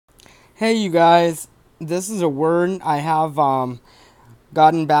Hey, you guys. This is a word I have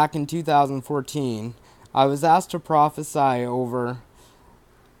gotten back in 2014. I was asked to prophesy over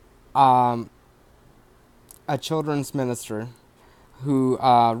um, a children's minister who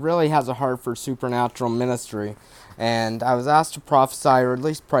really has a heart for supernatural ministry. And I was asked to prophesy or at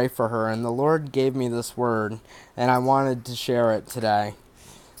least pray for her. And the Lord gave me this word, and I wanted to share it today.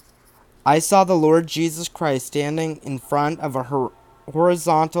 I saw the Lord Jesus Christ standing in front of a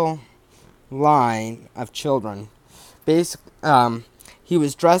horizontal line of children. He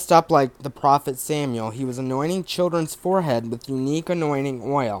was dressed up like the prophet Samuel. He was anointing children's forehead with unique anointing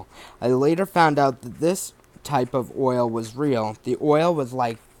oil. I later found out that this type of oil was real. The oil was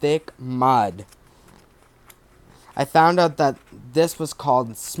like thick mud. I found out that this was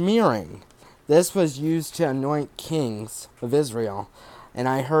called smearing. This was used to anoint kings of Israel. And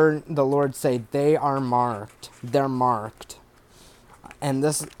I heard the Lord say, they are marked. They're marked. And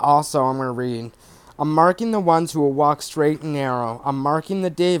this also I'm going to read. I'm marking the ones who will walk straight and narrow. I'm marking the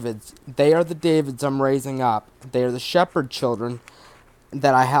Davids. They are the Davids I'm raising up. They are the shepherd children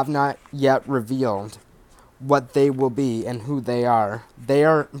that I have not yet revealed what they will be and who they are. They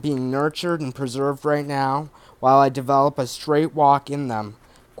are being nurtured and preserved right now while I develop a straight walk in them.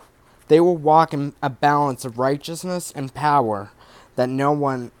 They will walk in a balance of righteousness and power that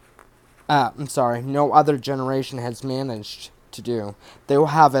no other generation has managed to do. They will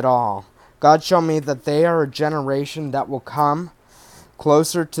have it all. God showed me that they are a generation that will come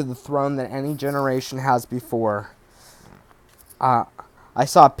closer to the throne than any generation has before. I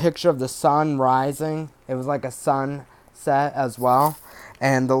saw a picture of the sun rising. It was like a sunset as well.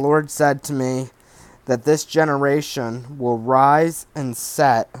 And the Lord said to me that this generation will rise and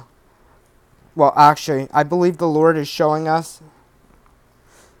set. Well, actually, I believe the Lord is showing us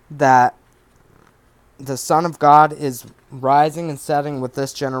that the Son of God is rising and setting with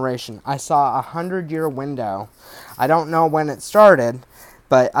this generation. I saw a 100-year window. I don't know when it started,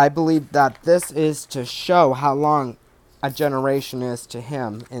 but I believe that this is to show how long a generation is to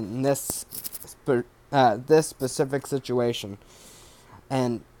him in this specific situation,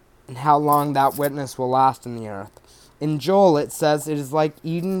 and how long that witness will last in the earth. In Joel, it says, it is like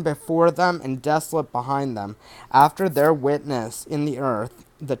Eden before them and desolate behind them. After their witness in the earth,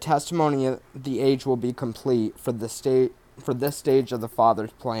 the testimony of the age will be complete for this stage of the Father's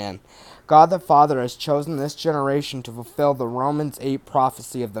plan. God the Father has chosen this generation to fulfill the Romans 8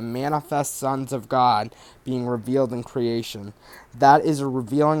 prophecy of the manifest sons of God being revealed in creation. That is a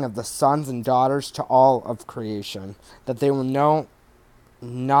revealing of the sons and daughters to all of creation, that they will know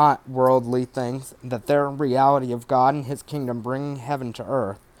not worldly things, that they're a reality of God and his kingdom bringing heaven to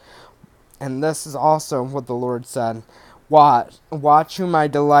earth. And this is also what the Lord said. Watch whom I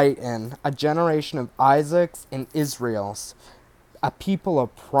delight in, a generation of Isaacs and Israels, a people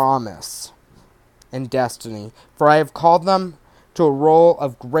of promise and destiny. For I have called them to a role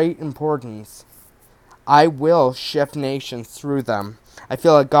of great importance. I will shift nations through them. I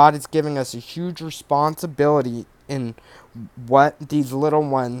feel like God is giving us a huge responsibility in what these little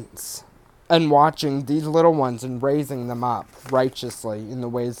ones, and watching these little ones and raising them up righteously in the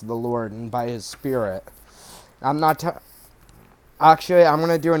ways of the Lord and by his Spirit. Actually, I'm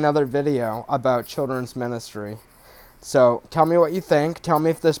going to do another video about children's ministry. So tell me what you think. Tell me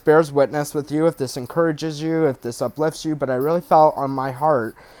if this bears witness with you, if this encourages you, if this uplifts you. But I really felt on my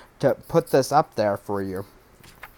heart to put this up there for you.